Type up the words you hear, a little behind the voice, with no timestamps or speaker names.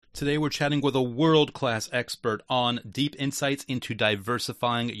Today we're chatting with a world-class expert on deep insights into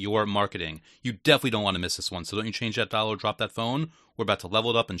diversifying your marketing. You definitely don't want to miss this one, so don't you change that dial or drop that phone. We're about to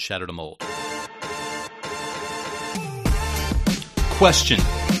level it up and shatter the mold. Question.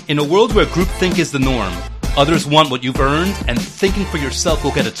 In a world where groupthink is the norm, others want what you've earned, and thinking for yourself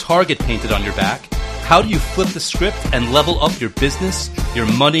will get a target painted on your back, how do you flip the script and level up your business,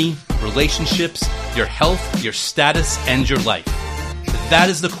 your money, relationships, your health, your status, and your life? That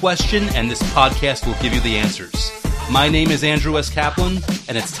is the question, and this podcast will give you the answers. My name is Andrew S. Kaplan,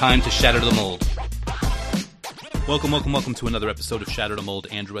 and it's time to shatter the mold. Welcome to another episode of Shatter the Mold.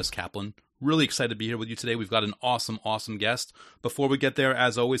 Andrew S. Kaplan. Really excited to be here with you today. We've got an awesome guest. Before we get there,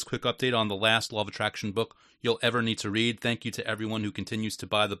 as always, quick update on the last Law of Attraction book you'll ever need to read. Thank you to everyone who continues to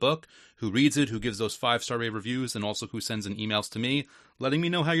buy the book, who reads it, who gives those 5-star rave reviews, and also who sends in emails to me, letting me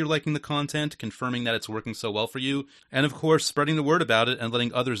know how you're liking the content, confirming that it's working so well for you, and of course, spreading the word about it and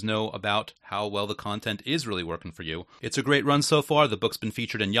letting others know about how well the content is really working for you. It's a great run so far. The book's been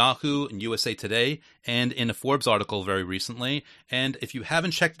featured in Yahoo, in USA Today, and in a Forbes article very recently. And if you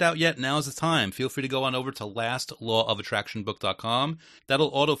haven't checked it out yet, now's the time. Feel free to go on over to lastlawofattractionbook.com.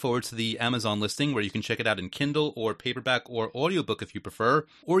 That'll auto-forward to the Amazon listing where you can check it out in Kindle or paperback or audiobook if you prefer.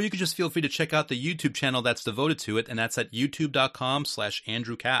 Or you can just feel free to check out the YouTube channel that's devoted to it, and that's at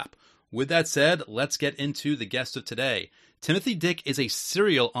youtube.com/Andrew Cap. With that said, let's get into the guest of today. Timothy Dick is a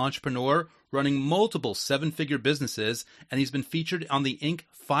serial entrepreneur running multiple 7-figure businesses, and he's been featured on the Inc.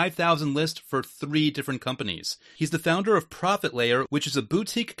 5,000 list for 3 different companies. He's the founder of Profit Layer, which is a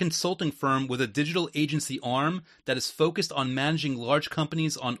boutique consulting firm with a digital agency arm that is focused on managing large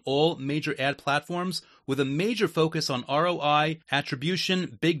companies on all major ad platforms, with a major focus on ROI,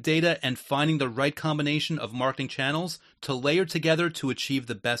 attribution, big data, and finding the right combination of marketing channels to layer together to achieve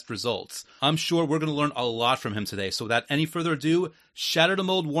the best results. I'm sure we're going to learn a lot from him today. So without any further ado, Shatter the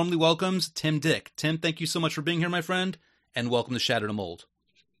Mold warmly welcomes Tim Dick. Tim, thank you so much for being here, my friend, and welcome to Shatter the Mold.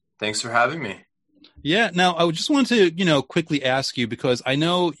 Thanks for having me. Yeah. Now, I just wanted to, quickly ask you, because I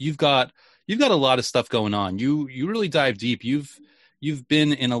know you've got a lot of stuff going on. You really dive deep. You've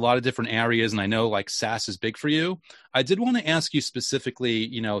been in a lot of different areas, and I know like SaaS is big for you. I did want to ask you specifically,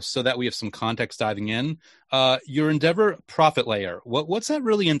 so that we have some context diving in, your endeavor, Profit Layer. What's that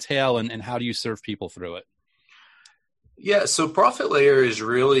really entail, and how do you serve people through it? Yeah. So Profit Layer is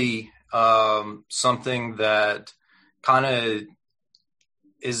really something that kind of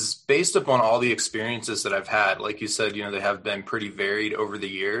is based upon all the experiences that I've had. Like you said, they have been pretty varied over the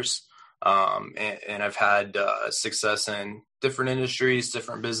years. And I've had success in different industries,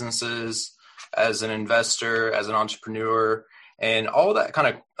 different businesses, as an investor, as an entrepreneur, and all that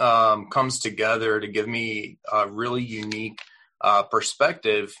kind of comes together to give me a really unique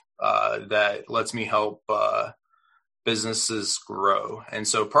perspective that lets me help businesses grow. And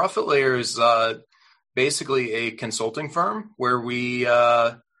so Profit Layer is basically a consulting firm where we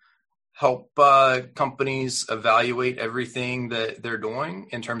help companies evaluate everything that they're doing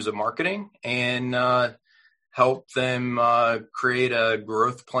in terms of marketing and help them create a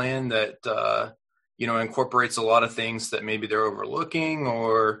growth plan that incorporates a lot of things that maybe they're overlooking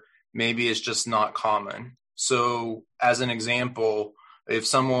or maybe it's just not common. So as an example, if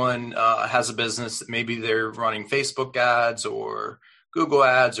someone has a business that maybe they're running Facebook ads or Google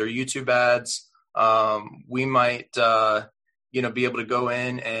ads or YouTube ads, we might be able to go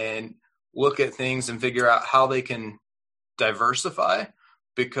in and look at things and figure out how they can diversify,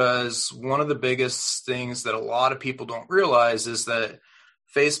 because one of the biggest things that a lot of people don't realize is that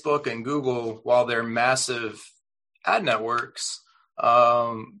Facebook and Google, while they're massive ad networks,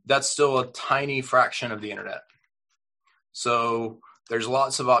 that's still a tiny fraction of the internet. So there's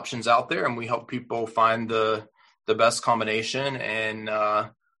lots of options out there, and we help people find the best combination and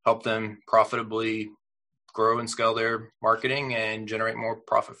help them profitably grow and scale their marketing and generate more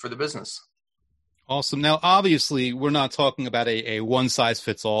profit for the business. Awesome. Now, obviously, we're not talking about a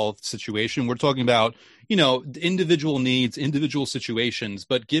one-size-fits-all situation. We're talking about, individual needs, individual situations.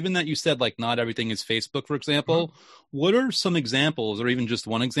 But given that you said, not everything is Facebook, for example, what are some examples, or even just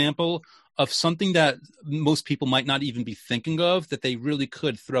one example, of something that most people might not even be thinking of that they really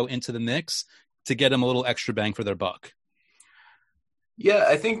could throw into the mix to get them a little extra bang for their buck? Yeah,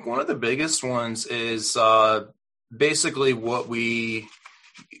 I think one of the biggest ones is basically what we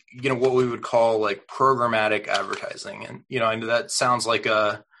would call programmatic advertising. And, I know that sounds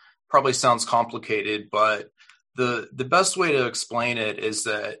probably sounds complicated, but the best way to explain it is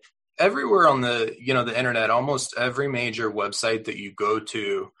that everywhere on the internet, almost every major website that you go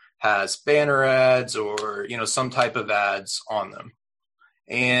to has banner ads or, some type of ads on them.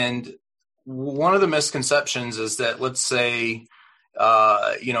 And one of the misconceptions is that, let's say,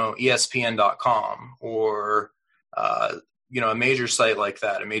 ESPN.com or, a major site like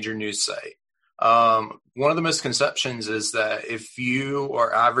that, a major news site. One of the misconceptions is that if you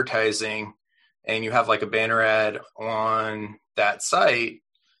are advertising and you have like a banner ad on that site,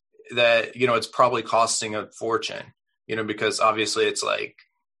 that, it's probably costing a fortune, because obviously it's like,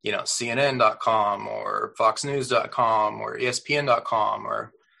 CNN.com or FoxNews.com or ESPN.com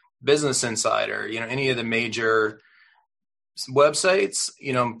or Business Insider, any of the major websites,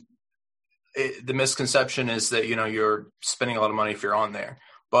 the misconception is that, you're spending a lot of money if you're on there.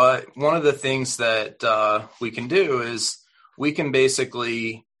 But one of the things that we can do is we can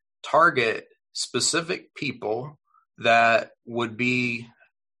basically target specific people that would be,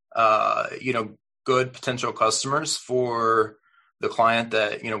 good potential customers for the client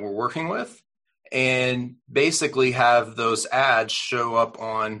that, we're working with, and basically have those ads show up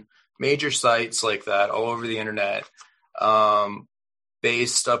on major sites like that all over the internet,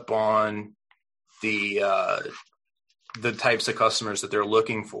 based upon the types of customers that they're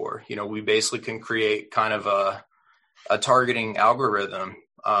looking for. We basically can create kind of a targeting algorithm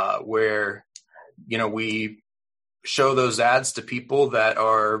where, we show those ads to people that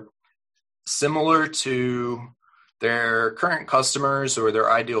are similar to their current customers or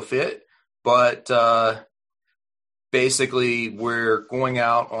their ideal fit, but basically we're going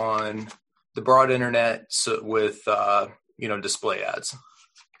out on the broad internet with display ads.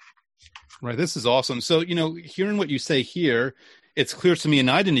 Right. This is awesome. So, hearing what you say here, it's clear to me,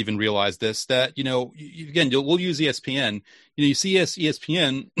 and I didn't even realize this, that, again, we'll use ESPN. You see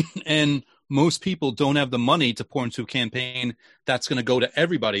ESPN and most people don't have the money to pour into a campaign that's going to go to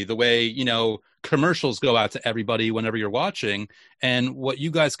everybody the way, commercials go out to everybody whenever you're watching. And what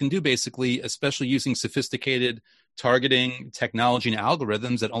you guys can do basically, especially using sophisticated targeting technology and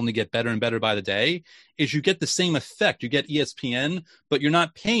algorithms that only get better and better by the day, is you get the same effect. You get ESPN, but you're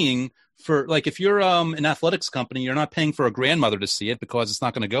not paying for, like, if you're an athletics company, you're not paying for a grandmother to see it because it's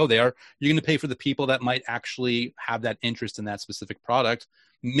not going to go there. You're going to pay for the people that might actually have that interest in that specific product,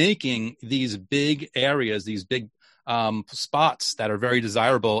 making these big areas, these big spots that are very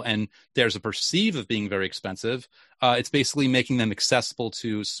desirable, and there's a perceive of being very expensive. It's basically making them accessible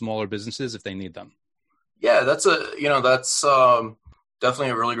to smaller businesses if they need them. Yeah, that's definitely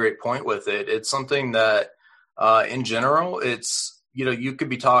a really great point with it. It's something that in general, it's, you could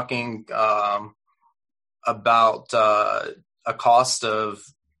be talking about a cost of,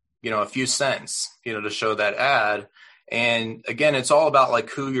 a few cents, to show that ad. And again, it's all about like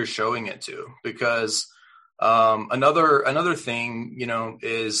who you're showing it to, because another thing,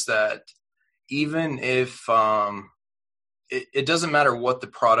 is that even if it doesn't matter what the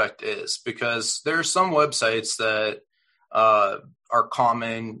product is, because there are some websites that are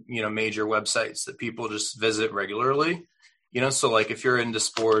common, major websites that people just visit regularly. So like if you're into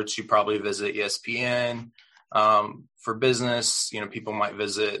sports, you probably visit ESPN. For business, people might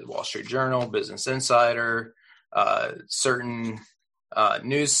visit Wall Street Journal, Business Insider, certain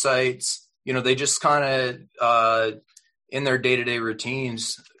news sites. They just kind of in their day-to-day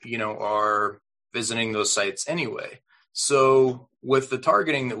routines, are visiting those sites anyway. So with the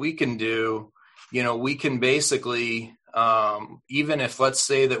targeting that we can do, we can basically, even if, let's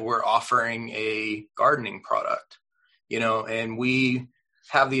say that we're offering a gardening product, and we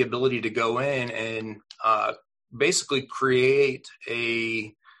have the ability to go in and basically create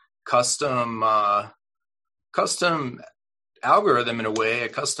a custom algorithm, in a way, a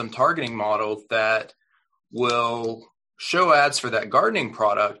custom targeting model that will show ads for that gardening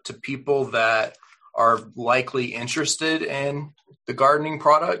product to people that are likely interested in the gardening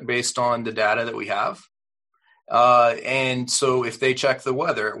product based on the data that we have. And so if they check the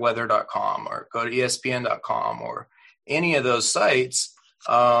weather at weather.com or go to ESPN.com or any of those sites,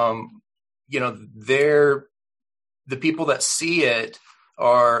 they're the people that see it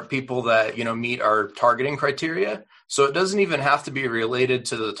are people that, meet our targeting criteria. So it doesn't even have to be related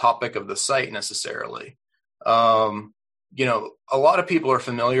to the topic of the site necessarily. A lot of people are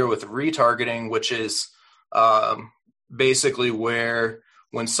familiar with retargeting, which is basically where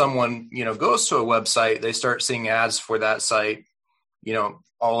when someone, goes to a website, they start seeing ads for that site,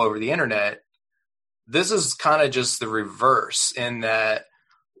 all over the internet. This is kind of just the reverse, in that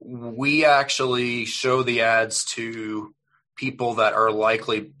we actually show the ads to people that are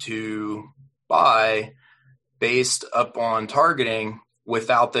likely to buy based upon targeting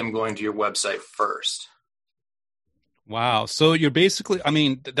without them going to your website first. Wow. So you're basically,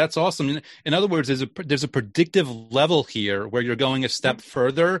 that's awesome. In other words, there's a predictive level here where you're going a step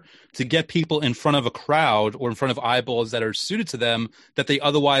further to get people in front of a crowd or in front of eyeballs that are suited to them that they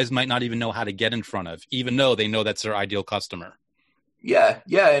otherwise might not even know how to get in front of, even though they know that's their ideal customer. Yeah.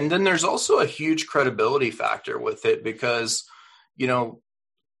 And then there's also a huge credibility factor with it because, you know,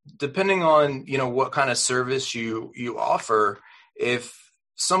 depending on, you know, what kind of service you offer, if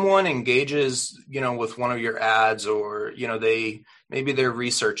someone engages, you know, with one of your ads, or, you know, maybe they're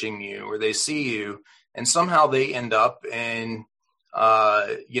researching you or they see you and somehow they end up in,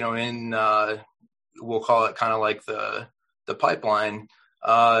 you know, in, we'll call it kind of like the pipeline,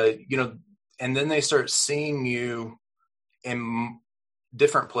 you know, and then they start seeing you in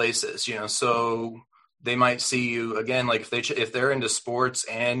different places, you know, so they might see you again, like if they're into sports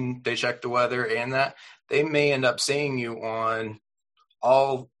and they check the weather and that, they may end up seeing you on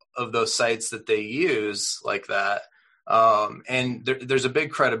all of those sites that they use like that. And there's a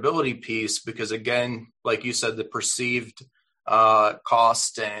big credibility piece because, again, like you said, the perceived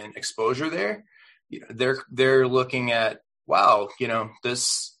cost and exposure there, you know, they're looking at, wow, you know,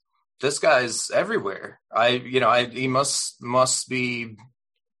 this guy's everywhere. He must be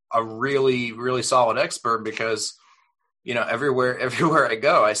a really, really solid expert because, you know, everywhere I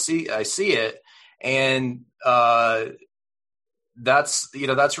go, I see it. And, that's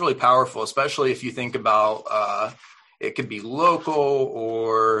really powerful, especially if you think about, it could be local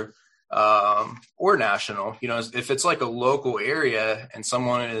or national. You know, if it's like a local area and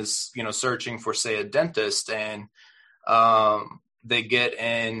someone is, you know, searching for, say, a dentist, and, they get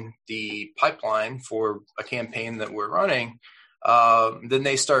in the pipeline for a campaign that we're running, then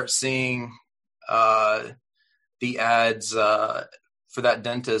they start seeing the ads for that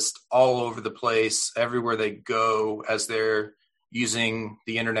dentist all over the place, everywhere they go, as they're using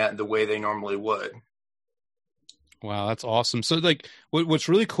the internet the way they normally would. Wow, that's awesome. So like what's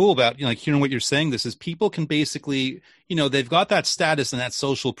really cool about, you know, like hearing what you're saying, this is people can basically, you know, they've got that status and that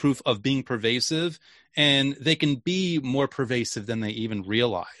social proof of being pervasive, and they can be more pervasive than they even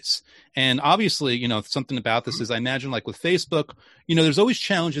realize. And obviously, you know, something about this is, I imagine, like with Facebook, you know, there's always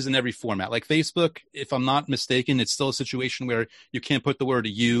challenges in every format. Like Facebook, if I'm not mistaken, it's still a situation where you can't put the word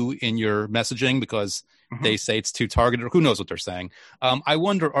you in your messaging because they say it's too targeted, or who knows what they're saying. I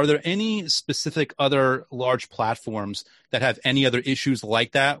wonder, are there any specific other large platforms that have any other issues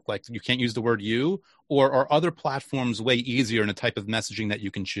like that? Like you can't use the word you, or are other platforms way easier in a type of messaging that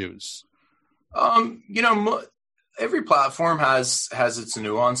you can choose? You know, every platform has its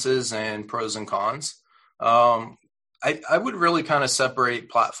nuances and pros and cons. I would really kind of separate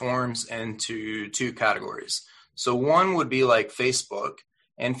platforms into two categories. So one would be like Facebook,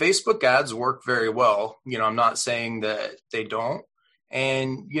 and Facebook ads work very well. You know, I'm not saying that they don't.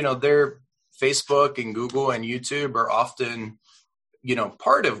 And, you know, Facebook and Google and YouTube are often, you know,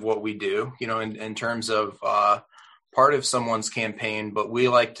 part of what we do, you know, in terms of part of someone's campaign, but we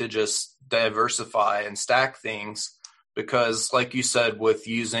like to just diversify and stack things because, like you said, with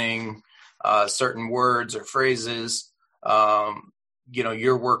using certain words or phrases, you know,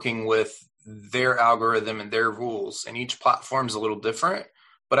 you're working with their algorithm and their rules, and each platform is a little different.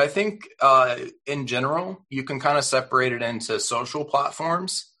 But I think in general, you can kind of separate it into social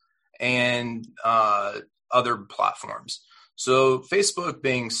platforms and other platforms. So Facebook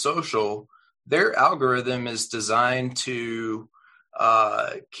being social, their algorithm is designed to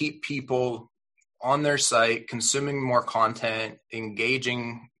keep people on their site, consuming more content,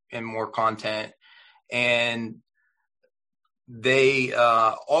 engaging in more content, and they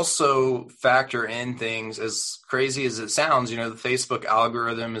also factor in things, as crazy as it sounds. You know, the Facebook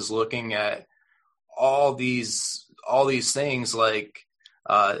algorithm is looking at all these things like,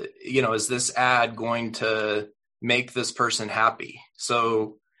 you know, is this ad going to make this person happy?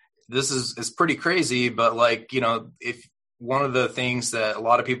 So this is pretty crazy, but like, you know, if one of the things that a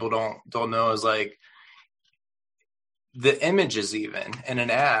lot of people don't know is like the images, even in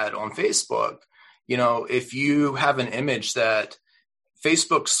an ad on Facebook. You know, if you have an image that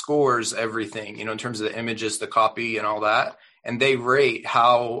Facebook scores everything, you know, in terms of the images, the copy and all that, and they rate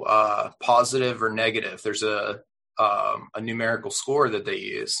how positive or negative. There's a numerical score that they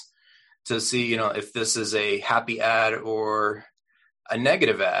use to see, you know, if this is a happy ad or a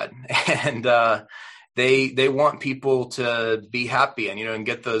negative ad. And they want people to be happy and, you know, and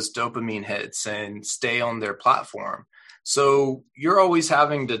get those dopamine hits and stay on their platform. So you're always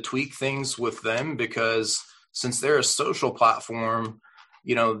having to tweak things with them because since they're a social platform,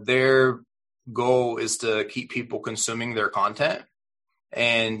 you know, their goal is to keep people consuming their content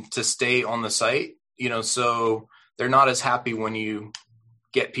and to stay on the site, you know, so they're not as happy when you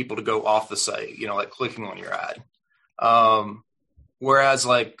get people to go off the site, you know, like clicking on your ad. Whereas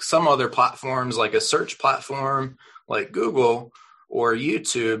like some other platforms, like a search platform like Google or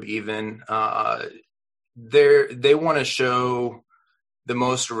YouTube even, they want to show the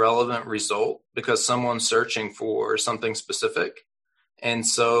most relevant result because someone's searching for something specific. And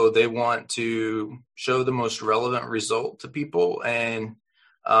so they want to show the most relevant result to people and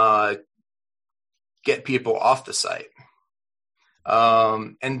get people off the site.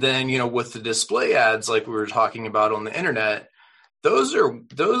 And then, with the display ads, like we were talking about on the internet, those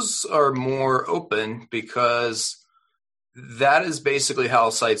are more open because that is basically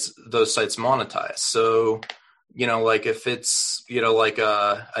how those sites monetize. So, like if it's, like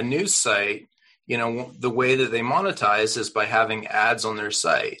a news site, the way that they monetize is by having ads on their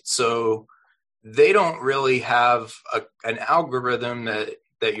site. So they don't really have an algorithm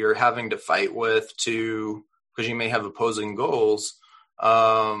that you're having to fight with because you may have opposing goals.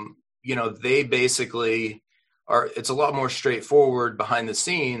 They basically it's a lot more straightforward behind the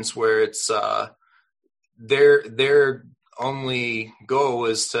scenes where it's their only goal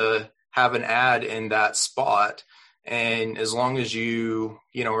is to have an ad in that spot. And as long as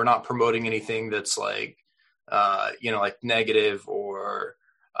we're not promoting anything that's like, like negative or,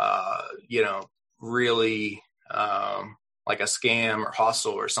 really like a scam or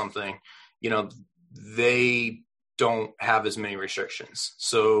hostile or something, they don't have as many restrictions.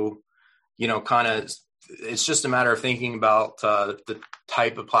 So, kind of, it's just a matter of thinking about the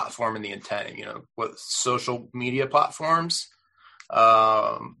type of platform and the intent, what social media platforms,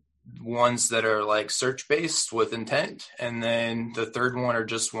 ones that are like search based with intent. And then the third one are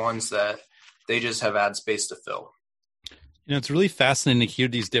just ones that they just have ad space to fill. It's really fascinating to hear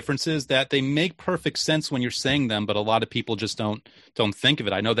these differences that they make perfect sense when you're saying them, but a lot of people just don't think of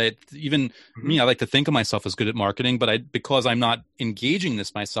it. I know that even me, I like to think of myself as good at marketing, but because I'm not engaging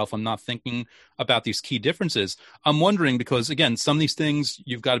this myself, I'm not thinking about these key differences. I'm wondering, because again, some of these things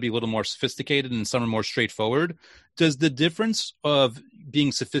you've got to be a little more sophisticated and some are more straightforward. Does the difference of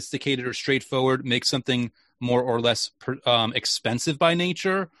being sophisticated or straightforward make something more or less expensive by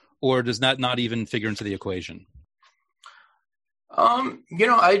nature, or does that not even figure into the equation?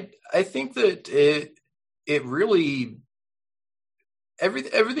 I think that it really,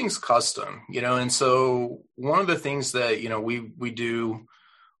 everything's custom, and so one of the things that, we do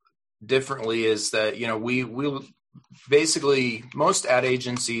differently is that, we basically, most ad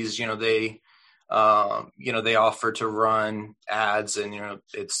agencies, they offer to run ads and,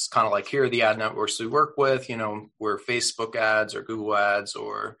 it's kind of like, here are the ad networks we work with, we're Facebook ads or Google ads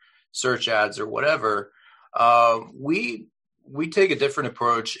or search ads or whatever. We take a different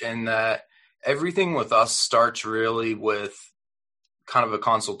approach in that everything with us starts really with kind of a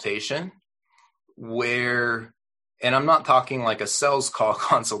consultation and I'm not talking like a sales call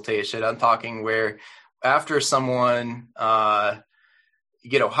consultation. I'm talking where after someone, hires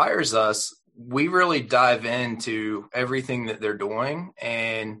us, we really dive into everything that they're doing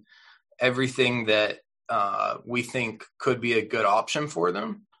and everything that we think could be a good option for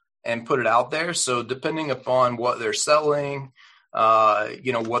them, and put it out there. So depending upon what they're selling,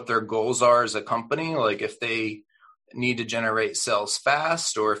 what their goals are as a company, like if they need to generate sales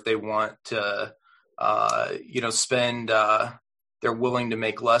fast or if they want to, spend, they're willing to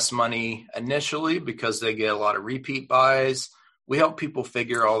make less money initially because they get a lot of repeat buys. We help people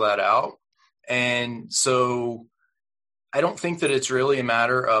figure all that out. And so I don't think that it's really a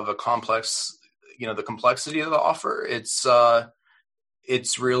matter of a complex, the complexity of the offer.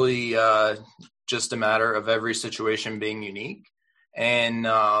 It's really just a matter of every situation being unique. And,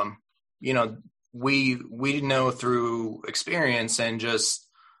 we know through experience and just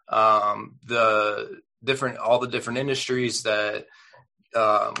all the different industries that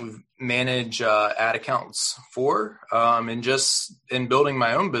we manage ad accounts for. And just in building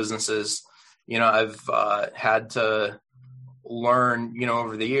my own businesses, I've had to learn,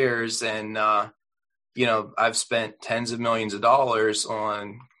 over the years and, I've spent tens of millions of dollars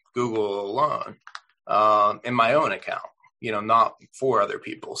on Google alone, in my own account, not for other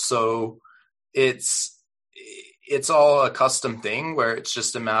people. So it's all a custom thing where it's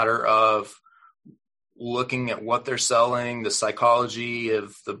just a matter of looking at what they're selling, the psychology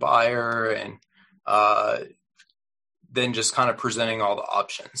of the buyer, and then just kind of presenting all the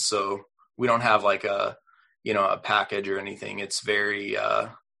options. So we don't have like a package or anything. It's very,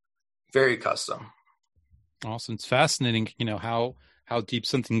 very custom. Awesome. It's fascinating, how deep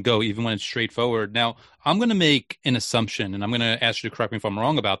something can go, even when it's straightforward. Now, I'm going to make an assumption, and I'm going to ask you to correct me if I'm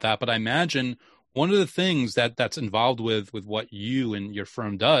wrong about that, but I imagine one of the things that's involved with what you and your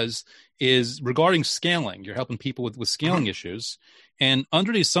firm does is regarding scaling. You're helping people with scaling issues. And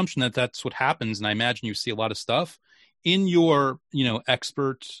under the assumption that that's what happens, and I imagine you see a lot of stuff, in your,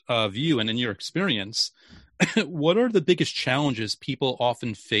 expert view and in your experience, what are the biggest challenges people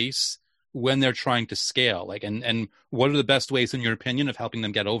often face when they're trying to scale? And what are the best ways, in your opinion, of helping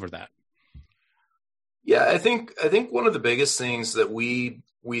them get over that? Yeah, I think one of the biggest things that we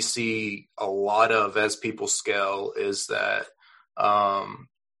see a lot of as people scale is that um,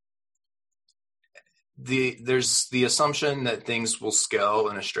 there's the assumption that things will scale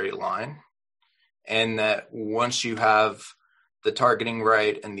in a straight line, and that once you have the targeting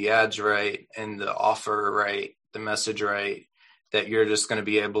right and the ads right and the offer right, the message right, that you're just going to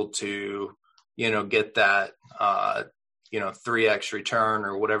be able to, get that, 3x return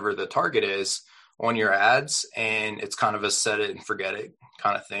or whatever the target is on your ads. And it's kind of a set it and forget it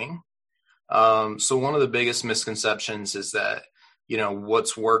kind of thing. So one of the biggest misconceptions is that,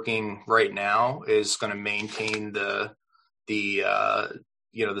 what's working right now is going to maintain the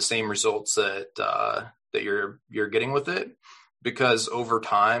same results that you're getting with it, because over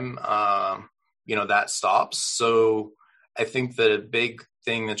time, that stops. So I think that a big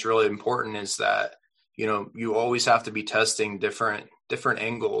thing that's really important is that, you always have to be testing different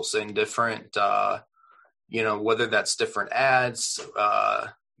angles and different, whether that's different ads,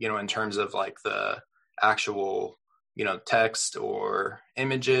 in terms of like the actual, text or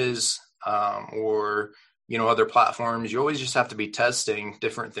images, or, other platforms. You always just have to be testing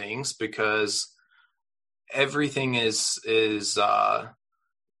different things, because everything is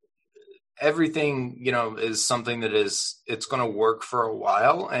everything, is something that it's going to work for a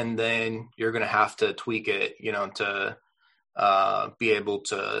while, and then you're going to have to tweak it, to be able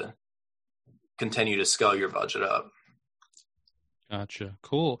to continue to scale your budget up. Gotcha.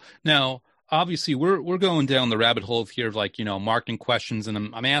 Cool. Now, obviously, we're going down the rabbit hole here of like, marketing questions, and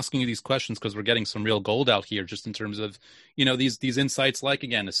I'm asking you these questions because we're getting some real gold out here, just in terms of, these insights, like,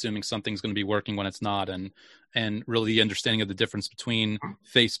 again, assuming something's going to be working when it's not, and really the understanding of the difference between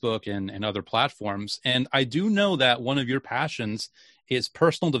Facebook and other platforms. And I do know that one of your passions is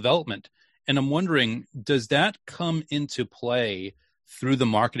personal development, and I'm wondering, does that come into play through the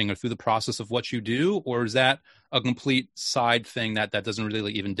marketing or through the process of what you do, or is that a complete side thing that doesn't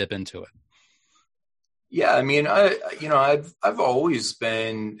really even dip into it? Yeah, I mean, I've always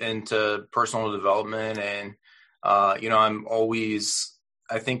been into personal development, and I'm always,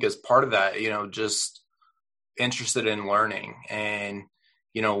 I think, as part of that, just interested in learning and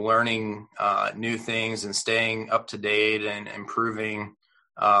learning new things and staying up to date and improving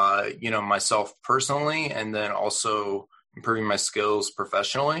myself personally, and then also improving my skills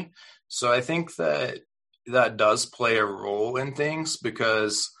professionally. So I think that does play a role in things,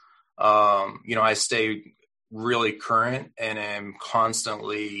 because I stay really current and am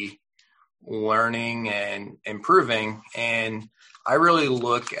constantly learning and improving. And I really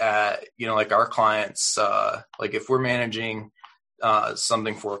look at, like our clients, like if we're managing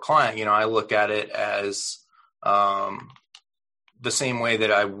something for a client, I look at it as the same way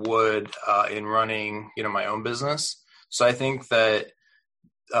that I would in running, my own business. So I think that,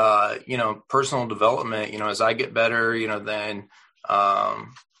 personal development, as I get better, then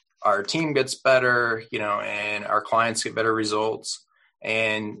our team gets better, and our clients get better results.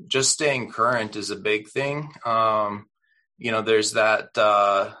 And just staying current is a big thing. There's that,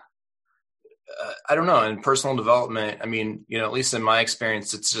 I don't know, in personal development, I mean, at least in my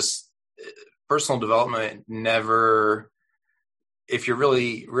experience, it's just personal development never, if you're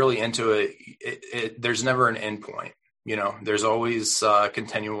really, really into it, there's never an end point. There's always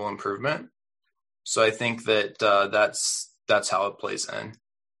continual improvement. So I think that that's how it plays in.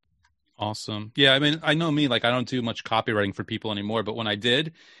 Awesome. Yeah, I mean, I know me, like I don't do much copywriting for people anymore, but when I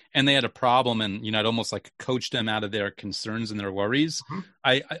did and they had a problem, and, I'd almost like coach them out of their concerns and their worries.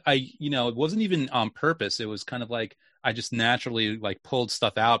 Mm-hmm. It wasn't even on purpose. It was kind of like I just naturally like pulled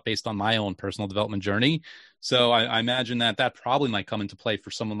stuff out based on my own personal development journey. So I imagine that probably might come into play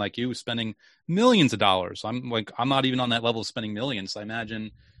for someone like you spending millions of dollars. I'm not even on that level of spending millions. So I imagine,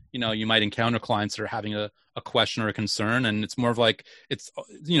 you might encounter clients that are having a question or a concern, and it's more of like, it's,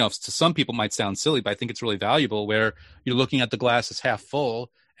 to some people might sound silly, but I think it's really valuable, where you're looking at the glass as half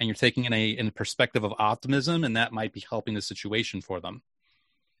full and you're taking in a perspective of optimism, and that might be helping the situation for them.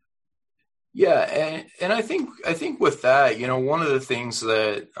 Yeah. And I think with that, one of the things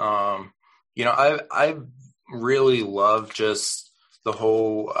that, I really love just the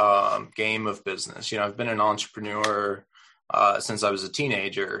whole game of business. I've been an entrepreneur since I was a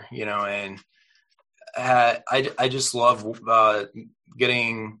teenager, and I just love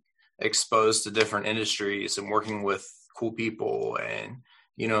getting exposed to different industries and working with cool people and,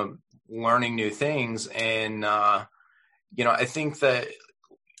 learning new things. And, I think that,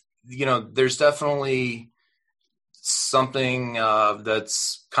 there's definitely something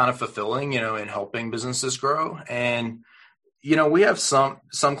that's kind of fulfilling, in helping businesses grow. And, we have some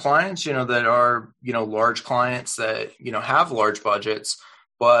clients, that are, large clients that, have large budgets,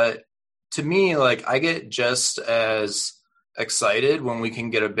 but to me, like I get just as excited when we can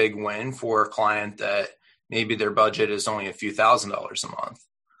get a big win for a client that maybe their budget is only a few $1,000s a month.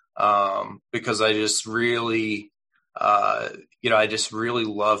 Because I just really, I just really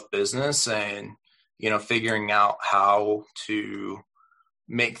love business and, figuring out how to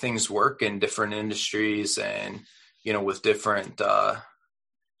make things work in different industries and, with different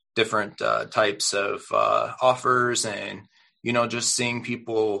types of offers and, just seeing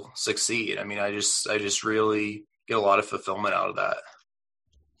people succeed. I mean, I just really get a lot of fulfillment out of that.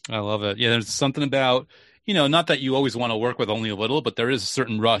 I love it. Yeah, there's something about, not that you always want to work with only a little, but there is a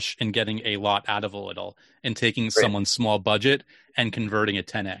certain rush in getting a lot out of a little and taking Right. someone's small budget and converting it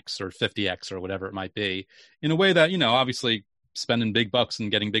 10x or 50x or whatever it might be in a way that, obviously spending big bucks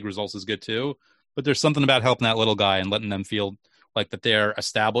and getting big results is good too. But there's something about helping that little guy and letting them feel like that they're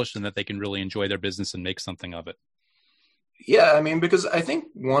established and that they can really enjoy their business and make something of it. Yeah, I mean, because I think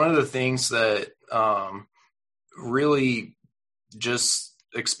one of the things that really just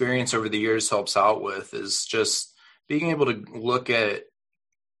experience over the years helps out with is just being able to look at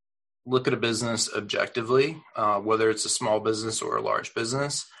a business objectively, whether it's a small business or a large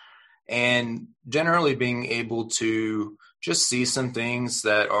business, and generally being able to just see some things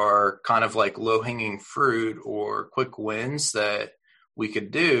that are kind of like low-hanging fruit or quick wins that we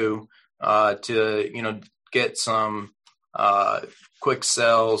could do to get some quick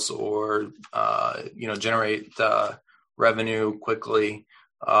sales or generate revenue quickly,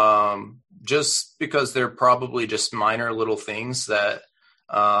 just because they're probably just minor little things that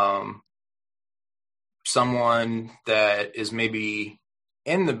someone that is maybe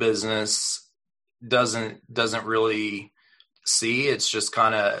in the business doesn't really see. It's just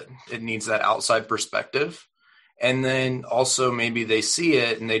kind of, it needs that outside perspective. And then also maybe they see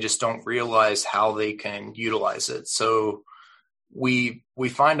it and they just don't realize how they can utilize it. So we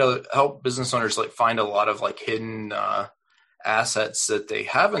help business owners like find a lot of like hidden assets that they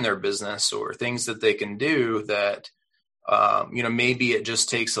have in their business or things that they can do that, maybe it just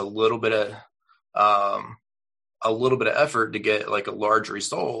takes a little bit of effort to get like a large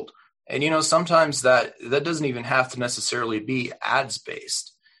result. And, sometimes that doesn't even have to necessarily be ads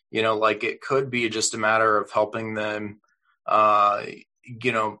based, like it could be just a matter of helping them,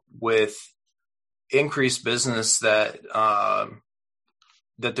 with increased business that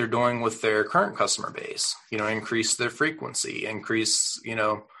they're doing with their current customer base, increase their frequency, increase,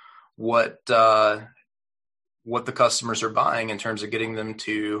 what the customers are buying in terms of getting them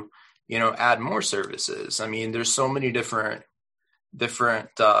to, add more services. I mean, there's so many different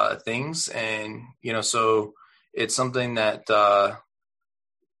things. And, so it's something that,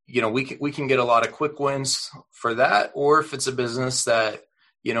 we can get a lot of quick wins for that. Or if it's a business that,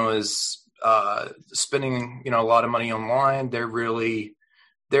 is spending, a lot of money online, they're really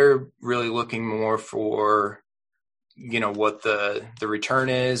looking more for, what the return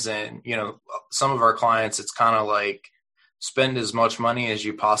is. And, some of our clients, it's kind of like spend as much money as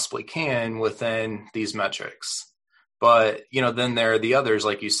you possibly can within these metrics. But, then there are the others,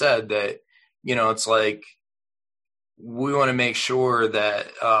 like you said, that, it's like, we want to make sure that,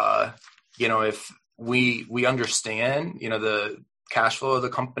 if we understand, the cash flow of the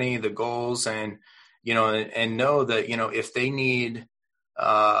company, the goals, and, and know that, if they need,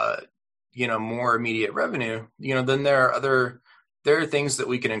 more immediate revenue, then there are things that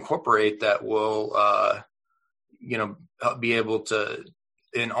we can incorporate that will, be able to,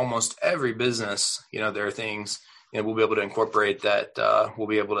 in almost every business, there are things, we'll be able to incorporate that we'll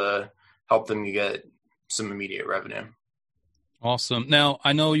be able to help them get some immediate revenue. Awesome. Now,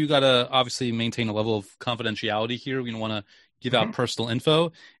 I know you got to obviously maintain a level of confidentiality here. We don't want to give out personal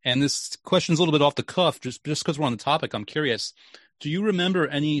info. And this question's a little bit off the cuff, just because we're on the topic. I'm curious, do you remember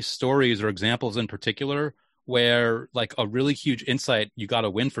any stories or examples in particular where like a really huge insight, you got a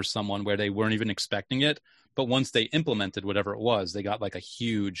win for someone where they weren't even expecting it, but once they implemented whatever it was, they got like a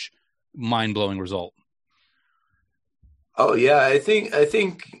huge mind-blowing result? Oh yeah. I think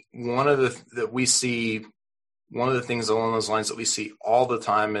one of the things along those lines that we see all the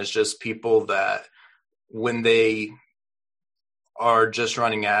time is just people that when they are just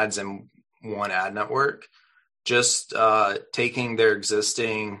running ads in one ad network, just taking their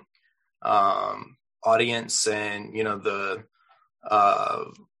existing audience and,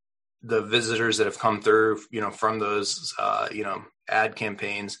 the visitors that have come through, from those, ad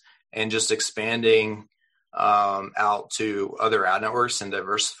campaigns and just expanding out to other ad networks and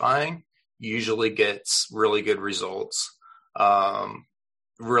diversifying usually gets really good results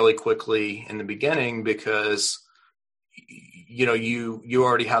really quickly in the beginning because, you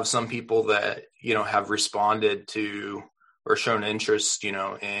already have some people that, have responded to or shown interest,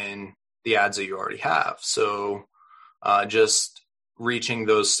 in the ads that you already have. So just reaching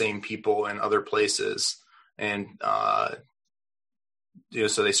those same people in other places, and so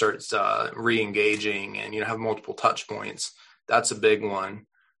they start re-engaging and have multiple touch points. That's a big one.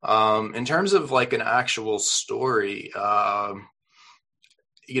 In terms of like an actual story, one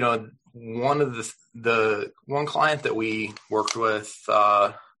of the one client that we worked with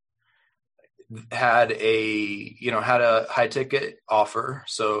had a high ticket offer.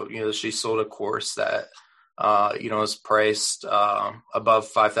 So she sold a course that was priced above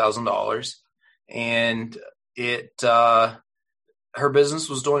 $5,000, and her business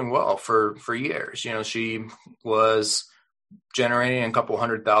was doing well for years. She was generating a couple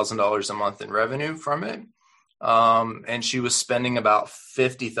 $100,000 a month in revenue from it. And she was spending about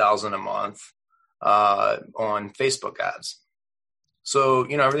 $50,000 a month on Facebook ads. So,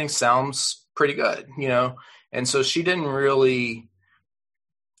 everything sounds pretty good, and so she didn't really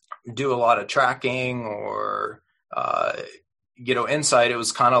do a lot of tracking or, insight. It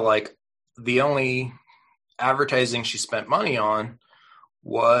was kind of like the only advertising she spent money on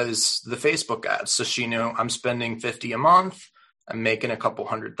was the Facebook ads. So she knew, I'm spending $50 a month. I'm making a couple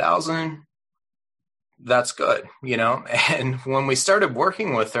 $100,000. That's good, and when we started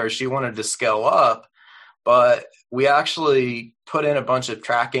working with her, she wanted to scale up, but we actually put in a bunch of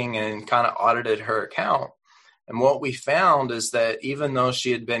tracking and kind of audited her account. And what we found is that even though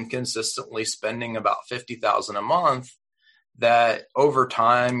she had been consistently spending about $50,000 a month, that over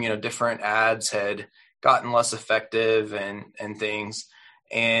time, different ads had gotten less effective and things.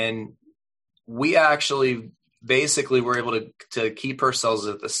 And we actually basically were able to keep ourselves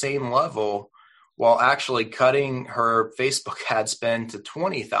at the same level while actually cutting her Facebook ad spend to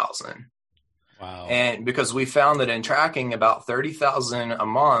 $20,000. Wow. And because we found that in tracking about $30,000 a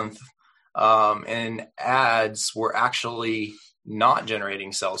month in ads were actually not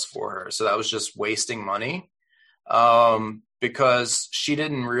generating sales for her. So that was just wasting money because she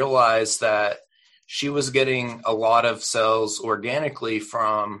didn't realize that she was getting a lot of sales organically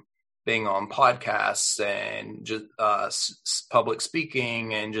from being on podcasts and just public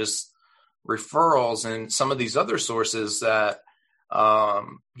speaking and just referrals and some of these other sources that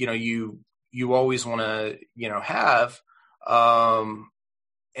you always want to have,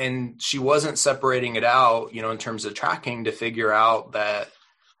 and she wasn't separating it out in terms of tracking to figure out that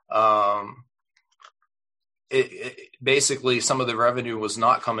it basically some of the revenue was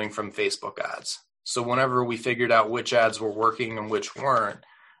not coming from Facebook ads. So whenever we figured out which ads were working and which weren't,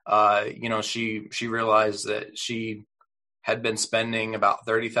 she realized that she had been spending about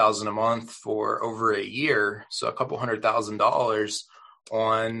 $30,000 a month for over a year. So a couple $100,000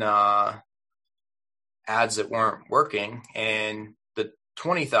 on ads that weren't working. And the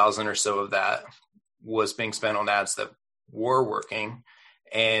 20,000 or so of that was being spent on ads that were working.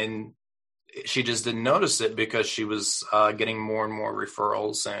 And she just didn't notice it because she was getting more and more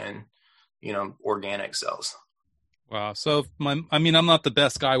referrals and, organic sales. Wow. So I'm not the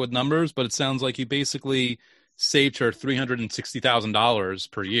best guy with numbers, but it sounds like you basically saved her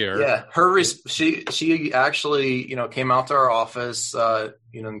 $360,000 per year. Yeah. She actually, came out to our office,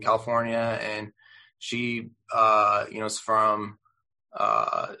 in California, and she, is from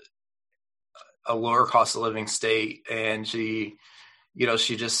a lower cost of living state. And she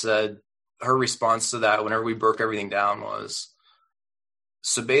just said her response to that whenever we broke everything down was,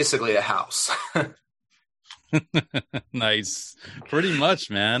 so basically a house. Nice. Pretty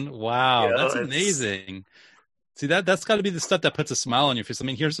much, man. Wow. Yeah, that's amazing. See, that's got to be the stuff that puts a smile on your face. I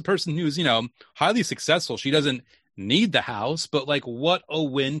mean, here's a person who's, highly successful. She doesn't need the house, but like, what a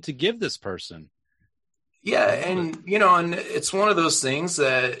win to give this person. Yeah. And, and it's one of those things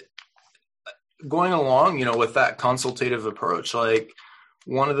that going along, with that consultative approach, like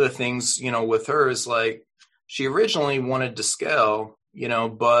one of the things, with her is like, she originally wanted to scale,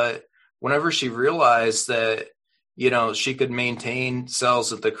 but whenever she realized that, she could maintain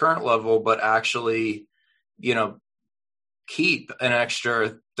sales at the current level, but actually, keep an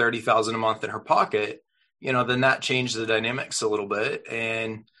extra $30,000 a month in her pocket, then that changed the dynamics a little bit.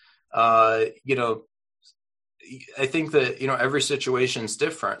 And, I think that, every situation is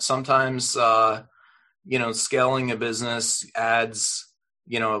different. Sometimes, scaling a business adds,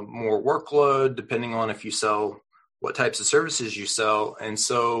 more workload depending on if you sell, what types of services you sell. And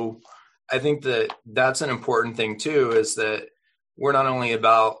so I think that that's an important thing too, is that we're not only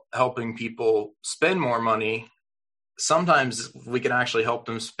about helping people spend more money. Sometimes we can actually help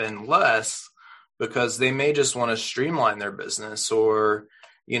them spend less because they may just want to streamline their business, or,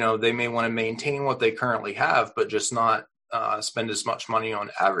 they may want to maintain what they currently have, but just not spend as much money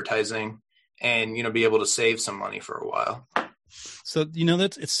on advertising and, be able to save some money for a while. So,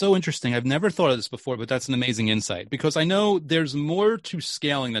 it's so interesting. I've never thought of this before, but that's an amazing insight because I know there's more to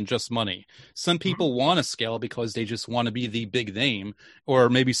scaling than just money. Some people want to scale because they just want to be the big name or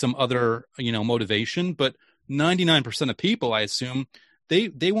maybe some other, motivation. But 99% of people, I assume,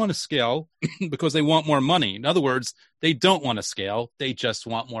 they want to scale because they want more money. In other words, they don't want to scale. They just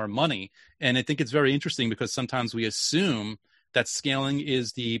want more money. And I think it's very interesting because sometimes we assume that scaling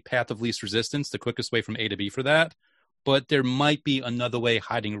is the path of least resistance, the quickest way from A to B for that. But there might be another way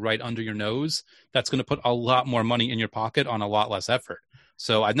hiding right under your nose that's going to put a lot more money in your pocket on a lot less effort.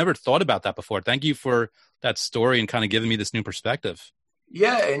 So I've never thought about that before. Thank you for that story and kind of giving me this new perspective.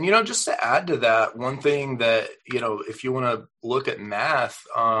 Yeah. And, just to add to that, one thing that, if you want to look at math,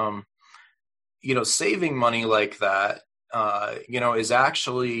 saving money like that, is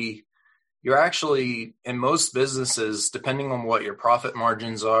actually, you're actually in most businesses, depending on what your profit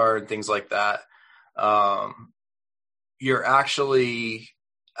margins are and things like that, you're actually,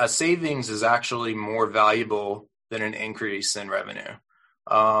 a savings is actually more valuable than an increase in revenue.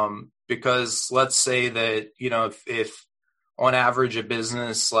 Because let's say that, if on average a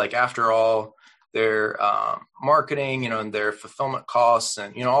business, like after all their marketing, and their fulfillment costs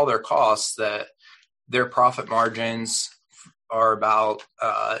and, all their costs, that their profit margins are about,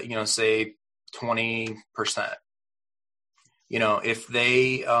 say 20%. If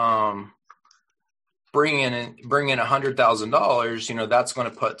they, bring in $100,000, that's going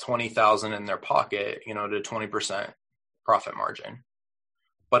to put 20,000 in their pocket, to 20% profit margin.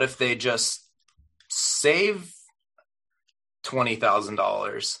 But if they just save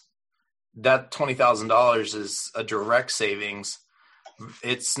 $20,000, that $20,000 is a direct savings.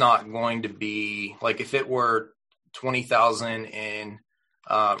 It's not going to be like if it were 20,000 in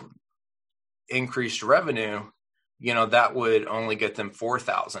increased revenue, that would only get them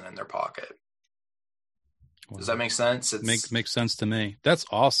 4,000 in their pocket. Does that make sense? Makes sense to me. That's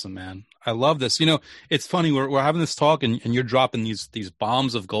awesome, man. I love this. It's funny. We're having this talk and you're dropping these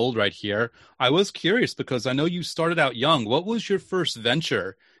bombs of gold right here. I was curious because I know you started out young. What was your first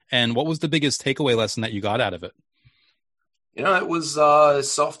venture and what was the biggest takeaway lesson that you got out of it? It was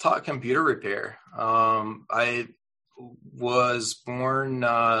self-taught computer repair. I was born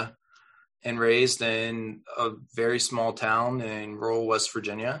and raised in a very small town in rural West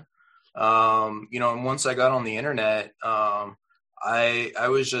Virginia. And once I got on the internet, I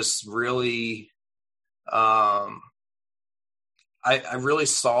was just really, I really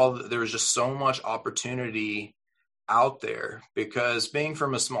saw that there was just so much opportunity out there because being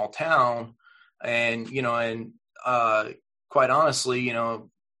from a small town and, quite honestly,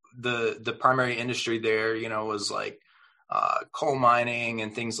 the primary industry there, was like, coal mining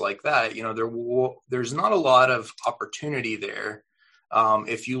and things like that. There's not a lot of opportunity there.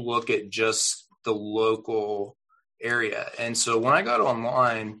 If you look at just the local area. And so when I got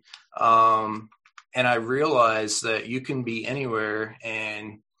online, and I realized that you can be anywhere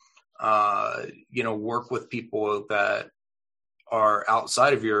and, work with people that are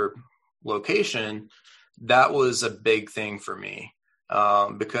outside of your location, that was a big thing for me.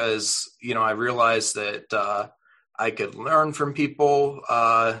 Because, I realized that, I could learn from people,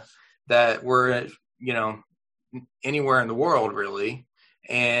 that were, anywhere in the world really.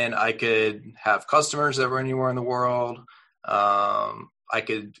 And I could have customers that were anywhere in the world. I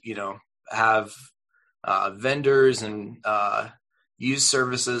could, have vendors and use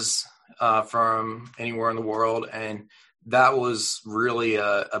services from anywhere in the world. And that was really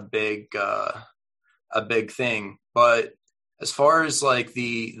a big thing. But as far as like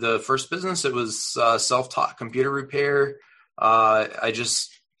the first business, it was self-taught computer repair. I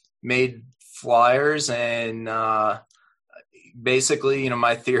just made flyers and basically,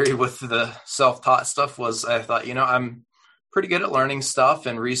 my theory with the self-taught stuff was I thought, I'm pretty good at learning stuff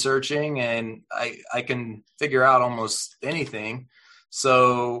and researching and I can figure out almost anything.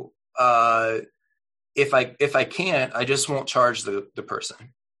 So if I can't, I just won't charge the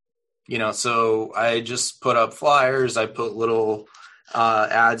person, so I just put up flyers. I put little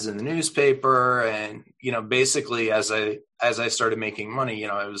ads in the newspaper and, basically as I started making money,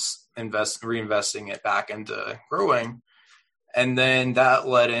 I was reinvesting it back into growing. And then that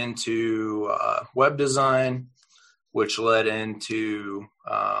led into web design, which led into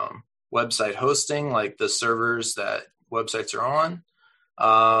website hosting, like the servers that websites are on.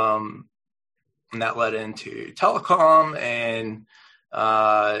 And that led into telecom and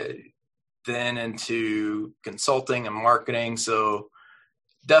then into consulting and marketing. So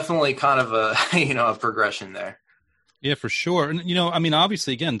definitely kind of a, a progression there. Yeah, for sure. And,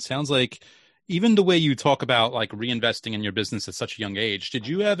 obviously, again, it sounds like even the way you talk about like reinvesting in your business at such a young age, did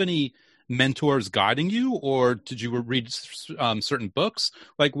you have any mentors guiding you, or did you read certain books?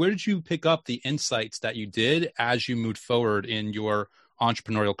 Like, where did you pick up the insights that you did as you moved forward in your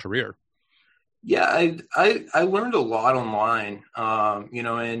entrepreneurial career? Yeah, I learned a lot online,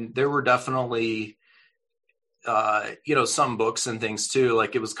 and there were definitely, some books and things too.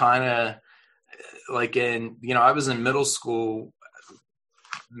 Like it was kind of like I was in middle school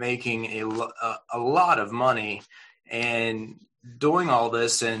making a lot of money and doing all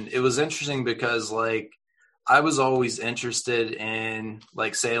this. And it was interesting because like, I was always interested in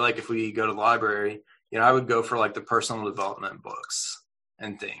like, say, like if we go to the library, I would go for like the personal development books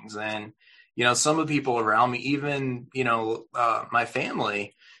and things. And, some of the people around me, even, my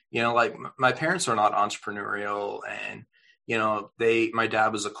family, like my parents are not entrepreneurial and, my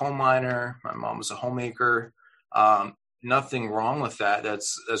dad was a coal miner, my mom was a homemaker. Nothing wrong with that.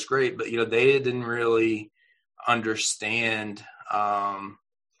 That's great. But, they didn't really understand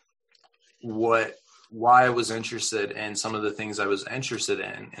why I was interested in some of the things I was interested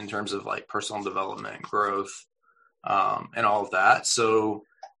in terms of like personal development, growth, and all of that. So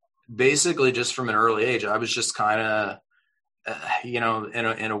basically just from an early age, I was just kind of,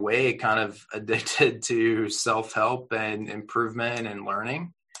 in a way kind of addicted to self-help and improvement and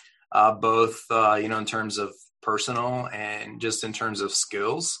learning, both, in terms of personal and just in terms of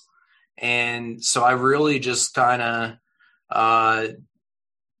skills. And so I really just kind of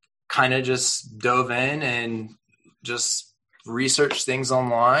just dove in and just researched things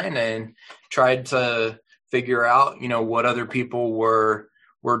online and tried to figure out, what other people were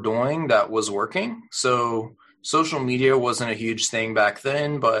doing that was working. So social media wasn't a huge thing back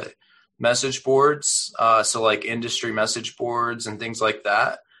then, but message boards, so like industry message boards and things like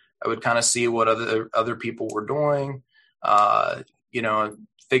that, I would kind of see what other people were doing,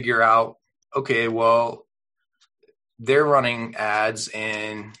 figure out, okay, well, they're running ads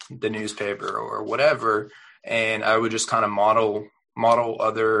in the newspaper or whatever. And I would just kind of model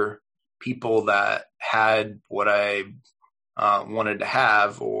other people that had what I wanted to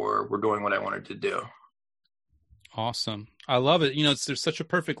have or were doing what I wanted to do. Awesome. I love it. There's such a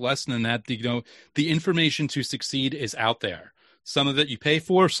perfect lesson in that, the information to succeed is out there. Some of it you pay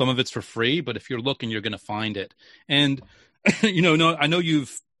for, some of it's for free, but if you're looking, you're going to find it. And, no, I know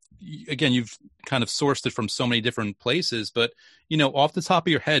you've kind of sourced it from so many different places, but, off the top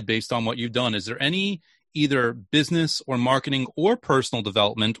of your head, based on what you've done, is there any either business or marketing or personal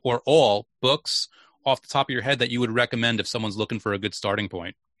development or all books off the top of your head that you would recommend if someone's looking for a good starting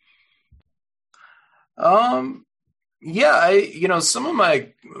point? Yeah, some of my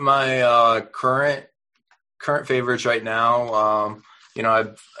current favorites right now, I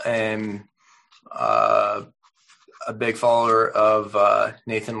am a big follower of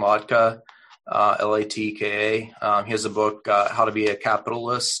Nathan Latka, Latka. He has a book, How to Be a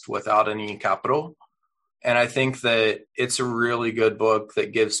Capitalist Without Any Capital. And I think that it's a really good book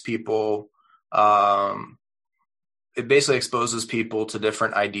that gives people, it basically exposes people to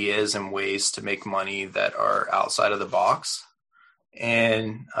different ideas and ways to make money that are outside of the box.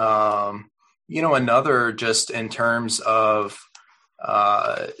 And, another just in terms of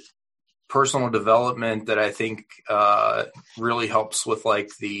personal development that I think really helps with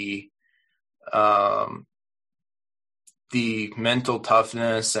like the mental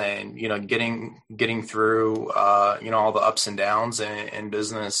toughness and, getting through, all the ups and downs in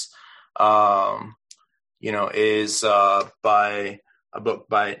business, is by a book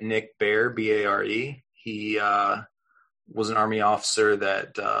by Nick Bare, Bare. He was an Army officer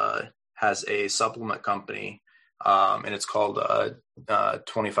that has a supplement company, and it's called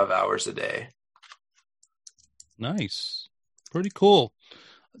 25 Hours a Day. Nice. Pretty cool.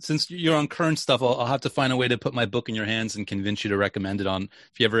 Since you're on current stuff, I'll have to find a way to put my book in your hands and convince you to recommend it on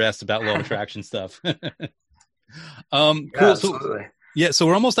if you ever asked about law of attraction stuff. Cool. Absolutely. So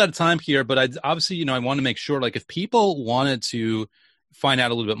we're almost out of time here, but obviously, I want to make sure, like, if people wanted to find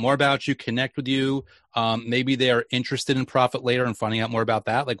out a little bit more about you, connect with you, maybe they are interested in Profit Layer and finding out more about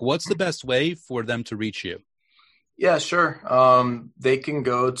that, like, what's the best way for them to reach you? Yeah, sure. They can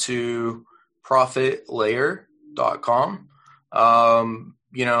go to profitlayer.com,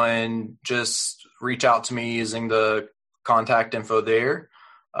 and just reach out to me using the contact info there.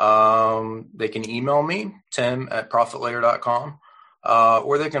 They can email me, tim@profitlayer.com.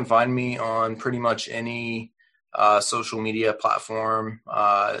 Or they can find me on pretty much any social media platform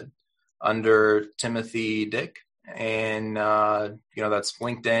under Timothy Dick. And, that's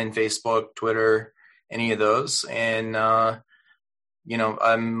LinkedIn, Facebook, Twitter, any of those. And, I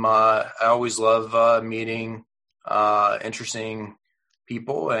always love meeting interesting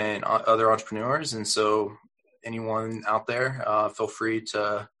people and other entrepreneurs. And so anyone out there, feel free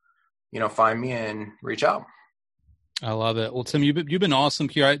to find me and reach out. I love it. Well, Tim, you've been awesome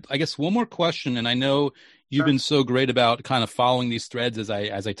here. I guess one more question, and I know you've Sure. been so great about kind of following these threads as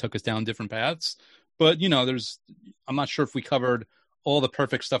I took us down different paths. But I'm not sure if we covered all the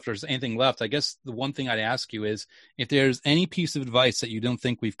perfect stuff. If there's anything left. I guess the one thing I'd ask you is if there's any piece of advice that you don't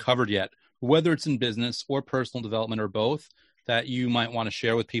think we've covered yet, whether it's in business or personal development or both, that you might want to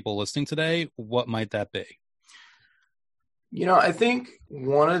share with people listening today, what might that be? I think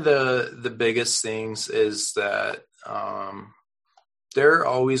one of the biggest things is that there are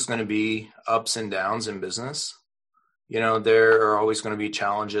always going to be ups and downs in business. There are always going to be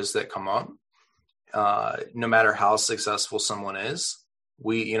challenges that come up. No matter how successful someone is,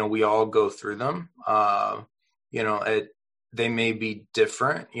 we all go through them. They may be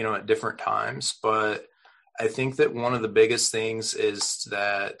different, at different times, but I think that one of the biggest things is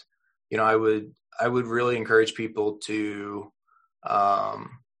that, I would really encourage people to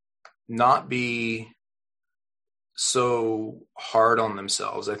not be so hard on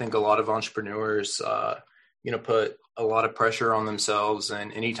themselves. I think a lot of entrepreneurs, put a lot of pressure on themselves,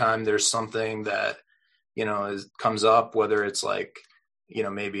 and anytime there's something that, comes up, whether it's like,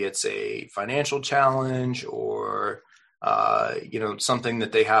 maybe it's a financial challenge or, something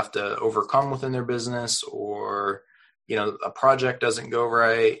that they have to overcome within their business, or, a project doesn't go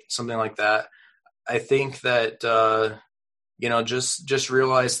right, something like that. I think that, just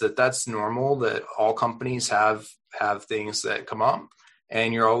realize that that's normal, that all companies have things that come up,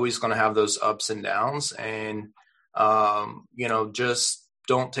 and you're always going to have those ups and downs, and, just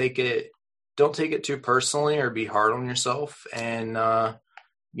don't take it too personally or be hard on yourself, and,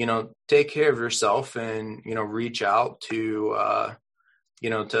 take care of yourself, and, reach out to,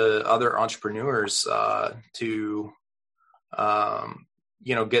 to other entrepreneurs, to,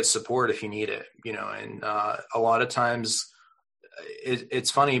 get support if you need it, and, a lot of times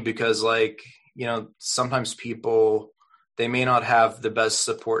it's funny because sometimes people, they may not have the best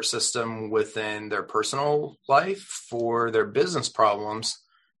support system within their personal life for their business problems,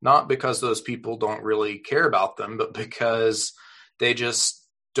 not because those people don't really care about them, but because they just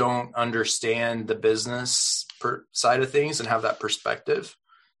don't understand the business side of things and have that perspective.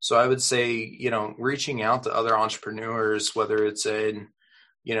 So I would say, reaching out to other entrepreneurs, whether it's in,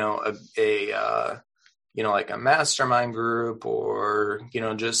 like a mastermind group, or,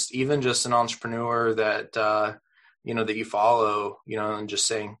 just an entrepreneur that, that you follow, and just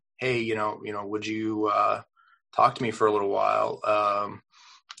saying, hey, would you talk to me for a little while?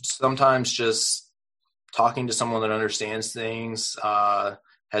 Sometimes just talking to someone that understands things,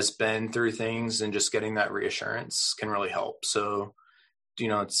 has been through things, and just getting that reassurance can really help. So,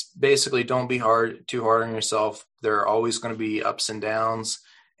 it's basically, don't be too hard on yourself. There are always going to be ups and downs,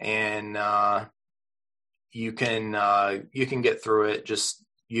 and you can get through it. Just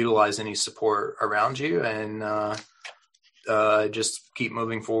utilize any support around you, and just keep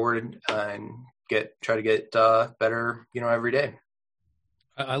moving forward, and try to get better, every day.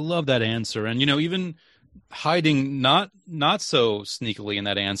 I love that answer. And, even hiding not so sneakily in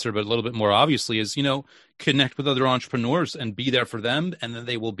that answer, but a little bit more obviously, is, connect with other entrepreneurs and be there for them, and then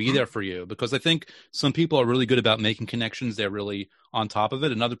they will be there for you. Because I think some people are really good about making connections. They're really on top of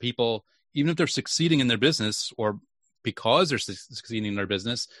it. And other people, even if they're succeeding in their business, or because they're succeeding in their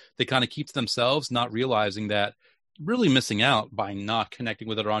business, they kind of keep to themselves, not realizing that really missing out by not connecting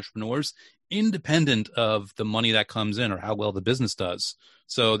with other entrepreneurs, independent of the money that comes in or how well the business does.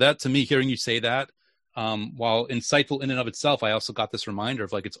 So that, to me, hearing you say that, while insightful in and of itself, I also got this reminder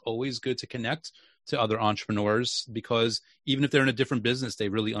of it's always good to connect to other entrepreneurs, because even if they're in a different business, they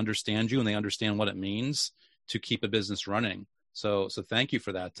really understand you, and they understand what it means to keep a business running. So thank you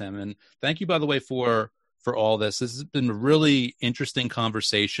for that, Tim. And thank you, by the way, for all this. This has been a really interesting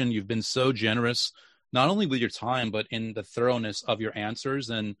conversation. You've been so generous, not only with your time, but in the thoroughness of your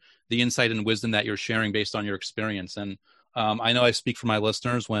answers and the insight and wisdom that you're sharing based on your experience. And I know I speak for my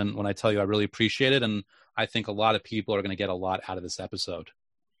listeners when I tell you I really appreciate it. And I think a lot of people are going to get a lot out of this episode.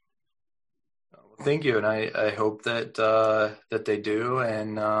 Thank you. And I hope that they do.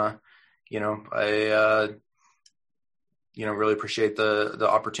 And, I really appreciate the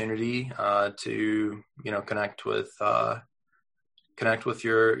opportunity to, connect with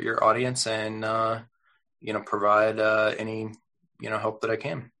your audience, and, provide any, help that I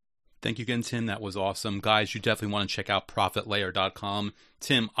can. Thank you again, Tim. That was awesome. Guys, you definitely want to check out ProfitLayer.com.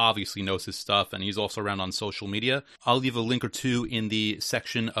 Tim obviously knows his stuff, and he's also around on social media. I'll leave a link or two in the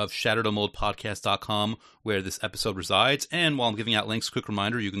section of ShatterTheMoldPodcast.com where this episode resides. And while I'm giving out links, quick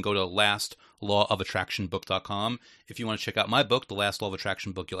reminder, you can go to lawofattractionbook.com. If you want to check out my book, The Last Law of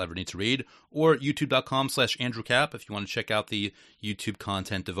Attraction Book You'll Ever Need to Read, or youtube.com/AndrewCap if you want to check out the YouTube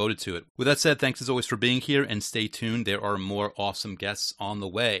content devoted to it. With that said, thanks as always for being here, and stay tuned. There are more awesome guests on the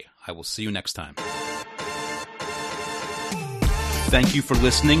way. I will see you next time. Thank you for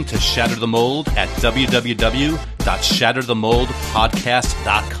listening to Shatter the Mold at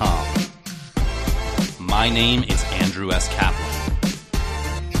www.shatterthemoldpodcast.com. My name is Andrew S. Kaplan.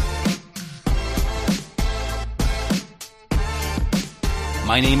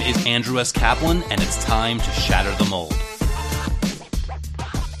 My name is Andrew S. Kaplan, and it's time to shatter the mold.